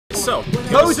So,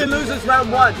 those in losers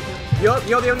round 1. You're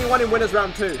the only one in winners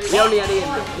round 2. The only Eddie in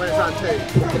winners round 2.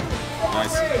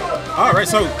 Nice. Alright,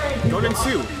 so, going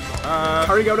into...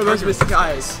 CurryGovernor versus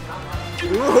MysticEyes.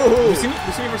 Lucina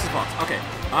versus Fox. Okay.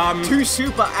 2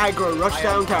 super aggro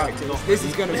rushdown characters. This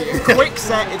is gonna be a quick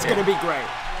set. It's gonna be great.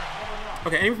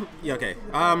 Okay. Yeah. Okay.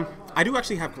 I do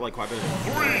actually have like quite a bit of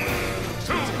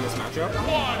experience in this matchup.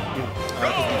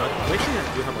 We actually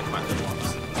do have like quite a bit of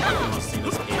ones. I must see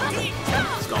this in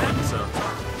Scotland. So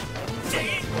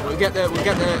we'll get the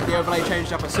overlay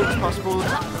changed up as soon as possible.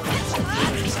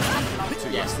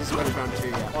 Yes, this is winners round 2.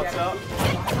 Yeah. What's up?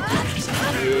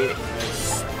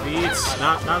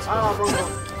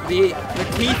 The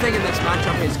key thing in this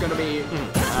matchup is going to be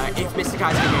if MysticEyes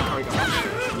can get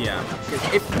CurryGovernor. yeah.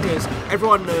 Because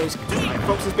everyone knows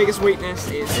Fox's biggest weakness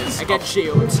is against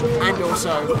shields and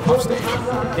also offstage.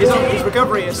 His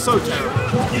recovery is so terrible.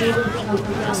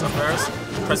 Yes, affairs.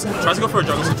 Tries to go for a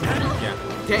juggle situation. Yeah.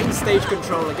 Getting stage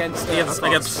control against Fox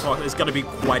is going to be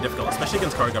quite difficult, especially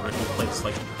against CurryGovernor, who plays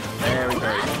like very.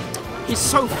 He's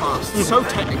so fast, so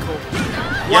technical.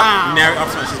 Wow. Now up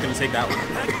smash is going to take that one.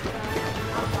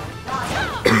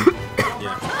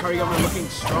 Yeah. CurryGovernor looking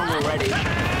strong already.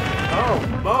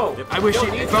 Oh. I wish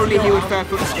if only he would fair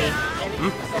foot steer.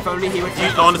 If only he would.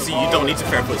 Honestly, you don't need to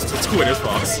fair foot to win his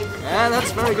Fox. Yeah, that's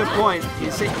a very good point.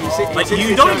 You don't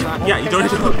need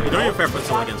to fair foot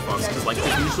against Fox because like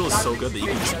his neutral is so good that you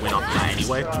can just win off that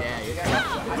anyway.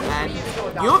 Yeah. And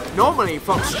normally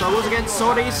Fox struggles against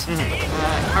sorties.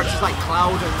 Characters like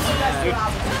Cloud and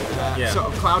sort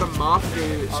of Cloud and Marth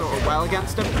do sort of well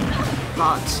against him,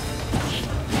 but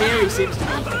here he seems to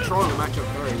be controlling the matchup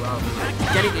very well,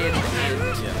 getting in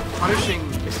and punishing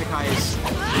MysticEyes.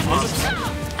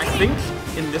 I think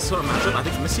in this sort of matchup, I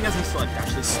think MysticEyes needs to like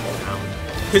actually slow down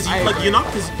because you're not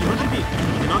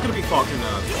gonna be Fox in a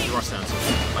rush down, so,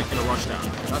 like in a rush down.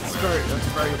 That's a very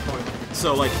good point.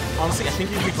 So like honestly, I think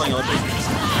you should be playing a little bit.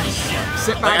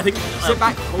 Sit back, sit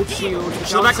back, hold shield.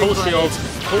 Sit back, hold shield,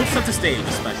 hold center stage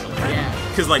especially. Yeah.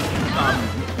 Because like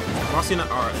Lucina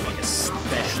are like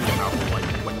especially powerful like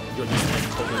when you're just like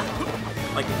holding,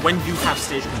 like when you have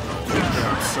stage control.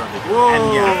 They're absurdly good. Whoa.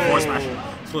 And yeah, force smash.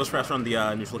 Flow smash on the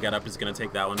neutral get up is gonna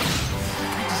take that one.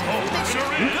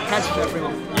 Catch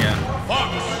everyone. Yeah.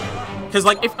 Because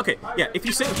like if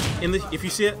you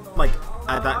sit like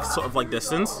at that sort of like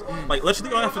distance, like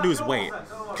literally all you have to do is wait.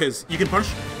 Because you can punish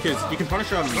let's get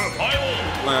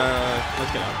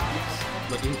out.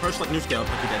 Like you can punish like neutral get up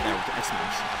like you did there with the X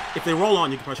smash. If they roll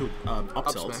on, you can punish with up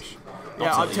tilt.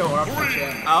 Yeah, up tilt or up smash,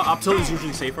 yeah. Up tilt is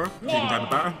usually safer, so you can time it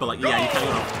better, but like yeah, you can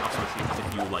go up smash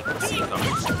if you like see it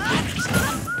coming.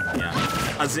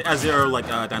 Yeah. As your like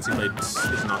dancing blade is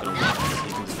not gonna work,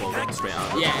 you can just flow like straight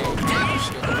out. Yeah.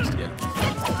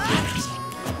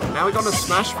 Now we got a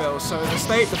Smashville, so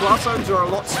the blast zones are a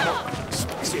lot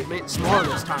smaller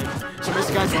this time. So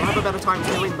MysticEyes will have a better time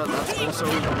killing, but that's also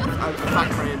a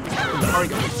factor in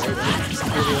CurryGovern's favor.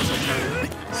 Really also carry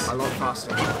a lot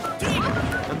faster.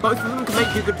 And both of them can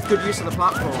make you good use of the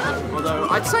platform, although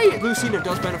I'd say Lucina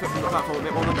does benefit from the platform a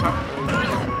bit more than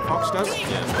Fox does.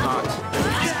 Yeah. But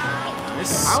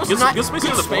good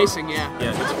spacing, yeah.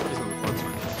 Yeah, good spacing on the front.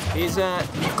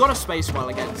 You've got to space well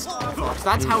against Fox.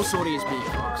 That's how sorties beat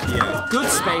Fox. Yeah. Good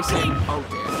spacing. Oh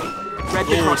dear. Red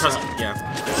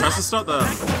tries to start the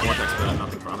vortex, but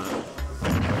not in front of it.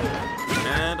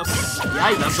 And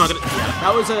that's not gonna. Yeah.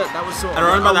 That was sort of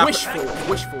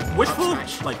wishful.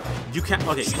 Like you can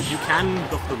go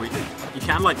for the read. You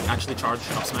can like actually charge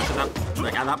up smash at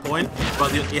that point,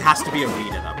 but it has to be a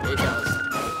read at that point. It does.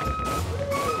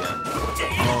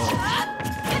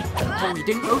 Oh, he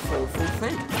didn't go for a full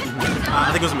thing.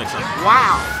 I think it was a mix-up.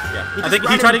 Wow. Yeah. I think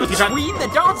he tried between the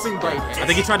dancing blade hits. I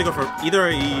think he tried to go for either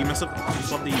he messed up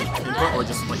the input or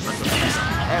just like tried to go for the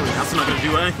That's not going to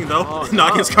do anything though.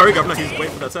 Not against CurryGovernor. He's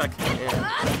waiting for the attack.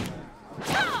 Yeah.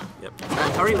 Yep.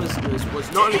 Curry was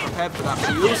not only prepared for that, but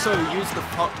he also used the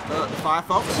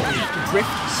Firefox to drift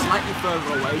slightly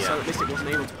further away, so at least it wasn't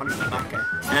able to punish the back air.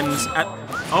 And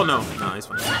no, he's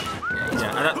fine.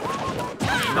 Yeah,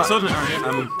 that's sort of I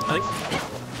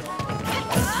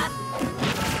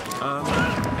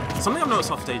think something I've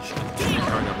noticed off stage in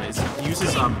CurryGovernor is he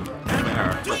uses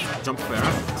jump fair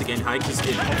to gain height because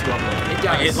it helps you up a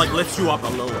little. It like lifts you up a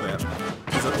little bit.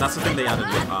 That's the thing they added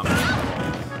with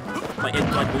like it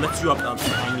like lifts you up a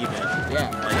tiny bit.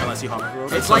 Yeah. Like unless you hop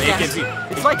through. It's like it's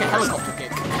like a helicopter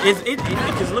kick. It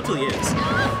literally is.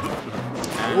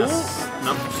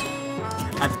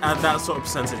 At that sort of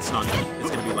sense, it's not.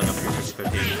 It's gonna be like a pure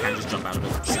 50-50. You can't just jump out of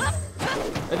it.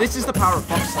 This is the power of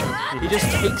Fox though. He just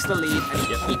takes the lead and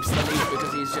he keeps the lead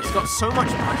because he's just got so much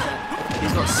pressure.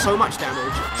 He's got so much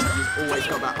damage. always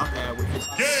got that up air, which is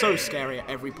so scary at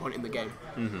every point in the game.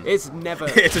 It's never...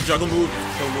 It's a juggle move.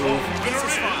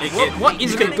 What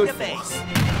isn't it good for?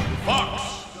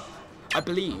 I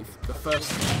believe the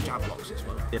first jab blocks as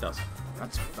well. It does.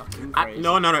 That's fucking crazy.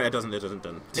 No, it doesn't. It doesn't.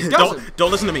 It doesn't?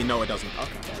 Don't listen to me. No, it doesn't.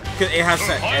 Okay. Because it has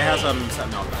set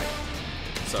knockback.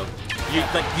 So you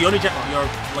like the only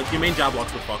your main jab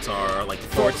blocks with Fox are like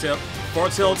forward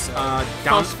tilts, down.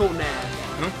 Fast full nair.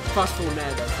 Fast full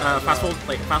nair though. Fast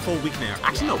full weak nair.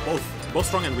 Actually no, both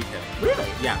strong and weak hit. Really?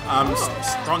 Yeah.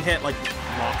 Strong hit like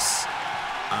blocks.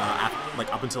 Like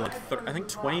up until like I think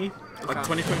 20, like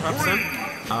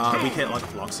 20-25%. Weak hit like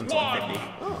blocks until like 50.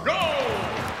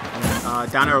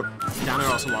 Downer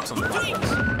also locks on the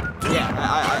platforms.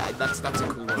 Yeah, that's a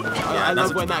cool one. I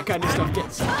love when that kind of stuff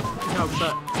gets. No,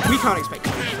 but we can't expect.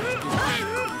 We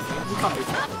can't do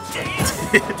that.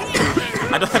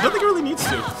 I don't think he really needs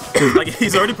to. Like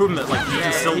he's already proven that like he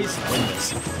can still win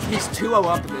this. He's 2-0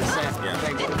 up in this set.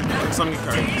 Yeah. Something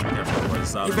Curry needs to be careful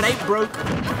with. If it ain't broke,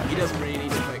 he doesn't really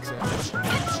need to fix it.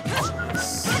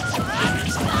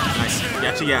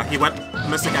 Nice. Yeah, he went.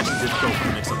 Mystic actually did go for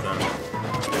the mix up there.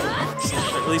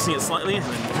 Releasing it slightly, and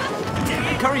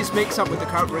then Curry's mix up with the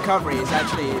recovery is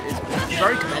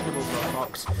very commendable for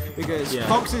Fox because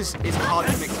Fox is hard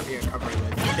to mix up your recovery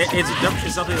with. It's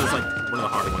definitely like one of the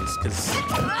harder ones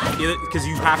because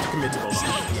you have to commit to both.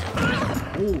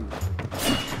 Ooh,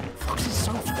 Fox is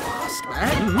so fast,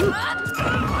 man.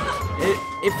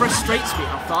 It frustrates me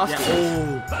how fast he is.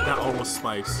 Oh, that almost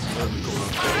spikes.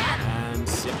 And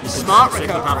smart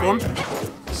recovery.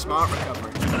 Smart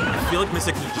recovery. I feel like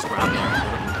Mystic can just grab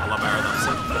that a lot better than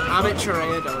that. Amateur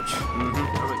air dodge.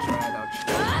 Amateur air dodge.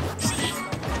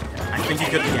 I think he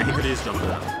could have just jumped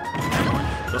that.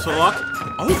 Just for the lock.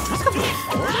 Oh, that's going to be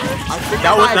forward?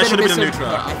 That should have been a neutral.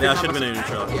 Yeah, that should have been a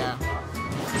neutral. Yeah.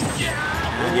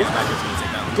 And yeah, back going to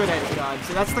take that one. Good edge guard.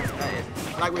 So that's the,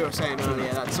 like we were saying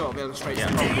earlier, that sort of illustrates the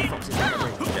problem with Fox's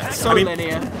recovery. Yeah. So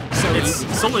linear, so it's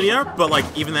easy. so linear, but like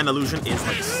even then illusion is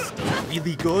like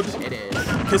really good. It is.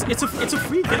 Because it's a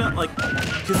free get out, like,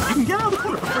 because you can get out of the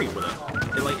corner for free with it.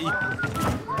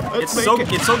 It's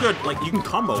so good, like you can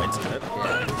combo into it.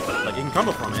 Yeah. Like you can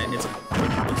combo from it, and it's a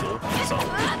quick combo tool. So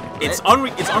it's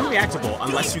unreactable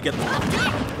unless you get the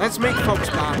one. Let's make Fox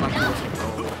bad like he was in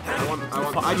Brawl.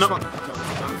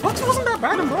 Fox wasn't that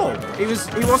bad in Brawl. He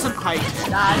wasn't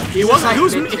hyped. He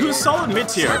was solid mid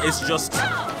tier. It's just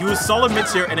he was solid mid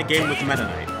tier in a game with Meta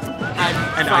Knight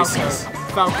and Ices.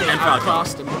 Falcon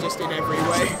outclassed him just in every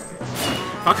way.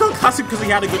 Falcon outclassed him because he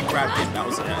had a good grab hit. That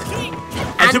was it.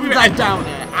 And that down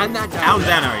air. And that down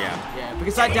air, yeah. Yeah,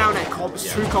 because that down air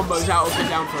true combos out of the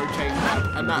down throw chain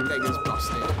grab, and that thing is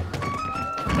busted.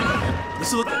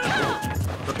 This is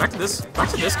but back to this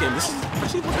game. This is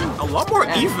actually looking a lot more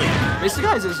even.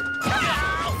 MysticEyes is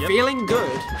feeling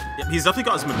good. Yep, he's definitely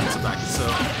got his momentum back. So,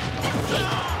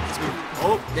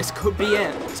 this could be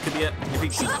it. This could be it. If he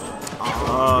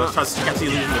tries to catch the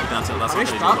illusion with the down tilt, that's not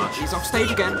really much. He's off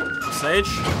stage again. Off stage.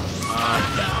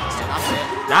 That's it.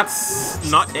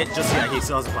 That's not it just yet. He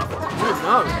still has a platform. Oh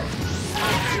no.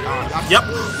 Yep.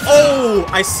 Oh,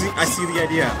 I see the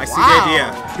idea. I see the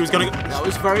idea. He was gonna. That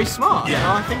was very smart. Yeah.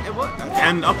 No, I think it worked.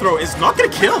 And up throw is not gonna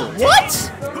kill. What?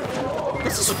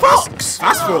 This is Fox.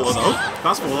 Fast forward though.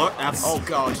 Fast forward. That's. Oh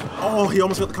god. Oh, he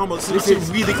almost got the combo. This is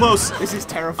really close. This is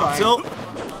terrifying. Up tilt.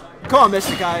 Come on,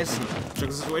 MysticEyes. Check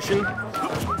the situation.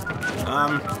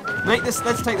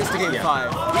 Let's take this to game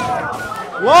 5.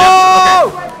 Whoa!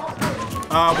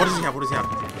 Okay. What does he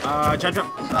have? Jab jump.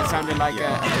 That sounded like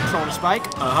a Tron spike.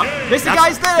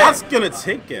 MysticEyes there. That's gonna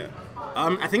take it.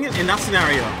 I think in that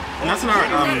scenario,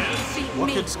 what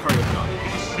could Curry have done?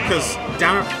 Because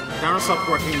Downer stopped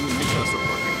working, Lucina stopped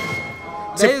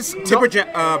working. Tipper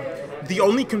jab. The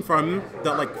only confirm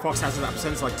that like Fox has in that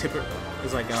percent is like tipper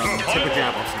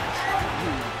jab off smash.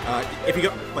 If you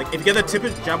get the tipper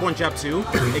jab 1, jab 2,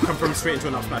 it confirms straight into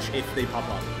an up smash if they pop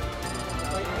up.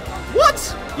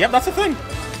 What? Yep, that's a thing.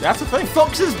 That's a thing.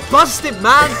 Fox is busted,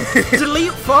 man.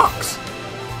 Delete Fox.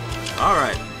 All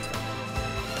right.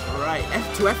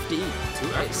 F to FD.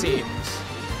 It seems.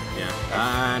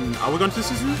 Yeah. And are we going to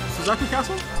Suzaku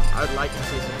Castle? I'd like to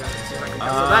see Suzaku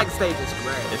Castle. That stage is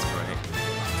great. It's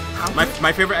great.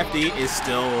 My favorite FD is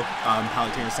still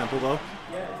Palutena's Temple though.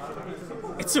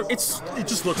 It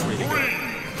just looks really good.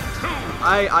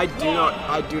 I do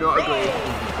not agree.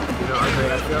 I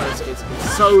feel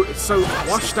it's so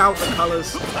washed out, the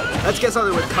colors. Let's get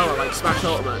something with color like Smash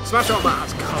Ultimate. Smash Ultimate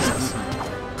has colors.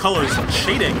 Colors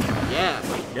shading. Yeah.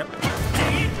 Yep.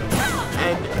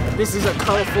 And this is a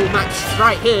colorful match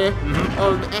right here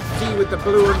on FD with the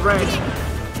blue and red.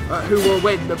 Who will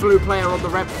win? The blue player or the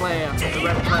red player? The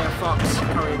red player Fox,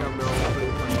 CurryGovernor, or the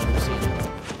blue player Lucina?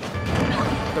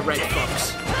 The red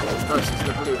Fox versus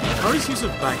the blue. Curry's use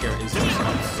of back air is just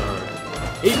absurd.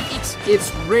 It's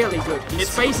really good. He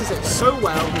spaces it so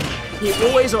well. He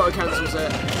always auto cancels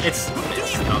it. It's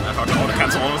not that hard to auto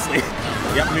cancel, honestly.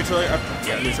 Yep, neutral.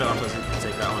 Yeah, neutral. I'm supposed to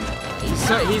take that one.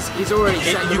 He's already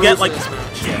set the you get rules like for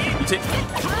this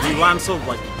match. you land so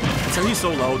like it's actually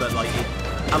so low that like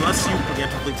unless you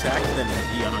preemptively attack, then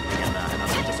you're not gonna get that, and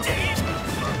that's just a fail.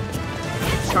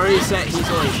 Curry said he's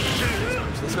already.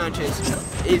 This match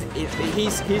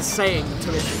he's saying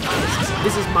to his fans,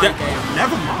 this is my game.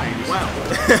 Never mind. Well,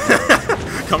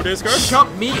 come to his curve.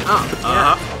 shut me up.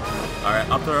 Yeah. All right,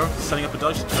 up throw, setting up a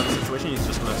dodge situation. He's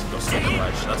just gonna go straight to the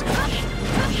ledge. That's a good one.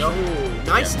 Yo,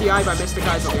 nice DI by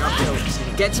MysticEyes on the uphill.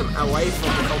 Gets him away from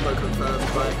the combo confirmed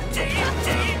by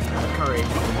Curry.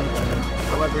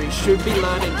 However, he should be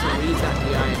learning to read that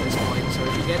DI at this point. So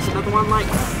if he gets another one like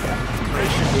that, Curry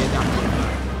should be adapting.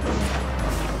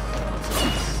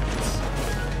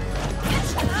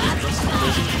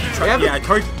 Yeah,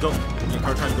 Curry trying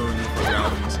to go in for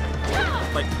grabs.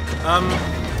 Like,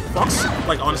 Fox,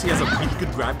 like, honestly has a pretty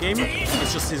good grab game.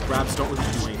 It's just his grabs don't really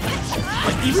do anything.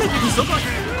 Like, even if he's still got...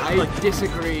 I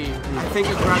disagree. I think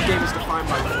a grab game is defined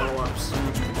by follow-ups.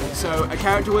 So, a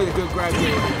character with a good grab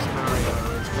game is Mario.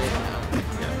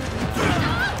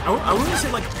 I wouldn't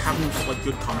say, like, having, like,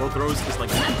 good combo throws is, like,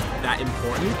 that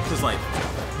important. Because, like,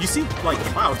 you see, like,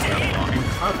 Cloud get a lot, and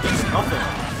Cloud gets nothing.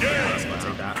 Yeah, let's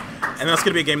take that. And that's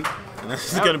gonna be a game... And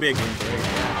that's gonna be a game 3.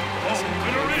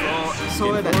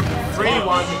 Solid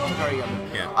 3-1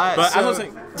 CurryGovernor. Yeah, but as I was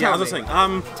saying, tell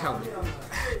me. tell me,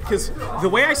 because the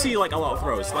way I see like a lot of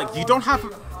throws, like you don't have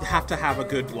to have a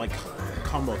good like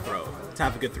combo throw to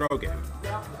have a good throw game.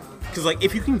 Because like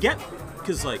if you can get,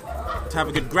 to have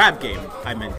a good grab game, I meant